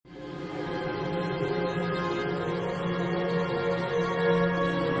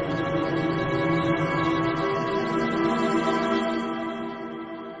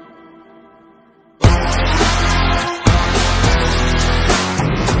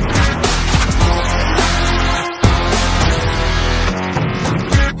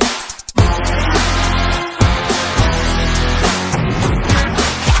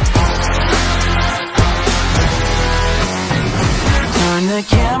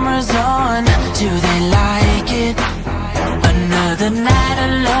cameras on, do they like it? Another night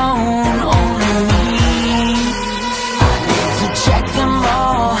alone, only me. I need to check them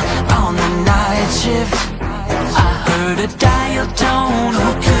all on the night shift. I heard a dial tone,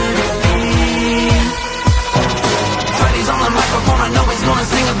 who could it be? Freddy's on the microphone, I know he's gonna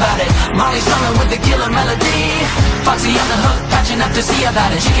sing about it. Molly's strumming with the killer melody. Foxy on the hook, patching up to see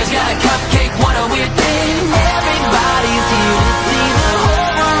about it. Chica's got a cupcake, what a weird thing. Everybody's here to see the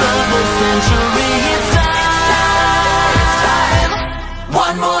horror of the century. It's time.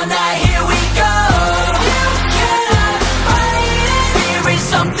 One more night, here we go. You cannot fight it. Here is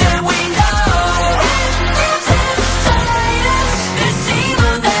something we know. It's inside us. This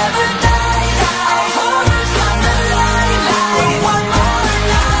evil never dies. Our horror's gonna lie. One more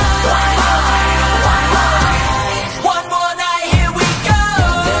night. One more night, here we go.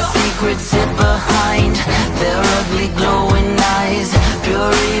 Their secrets sit behind their ugly glowing eyes.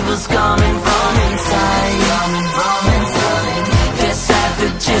 Pure evil's coming from inside. They're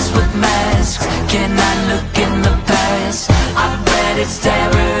savages with masks. Can I look in the past? I bet it's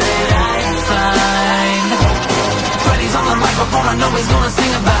terror that I find. Freddy's on the microphone, I know he's gonna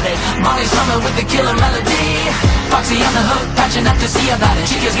sing about it. Molly's strumming with the killer melody. Foxy on the hook, patching up to see about it.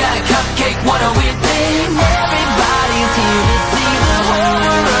 Chica's got a cupcake, what a weird thing. Everybody's here to see the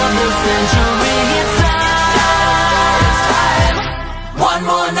horror of the century. It's time. One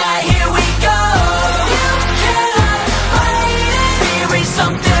more night.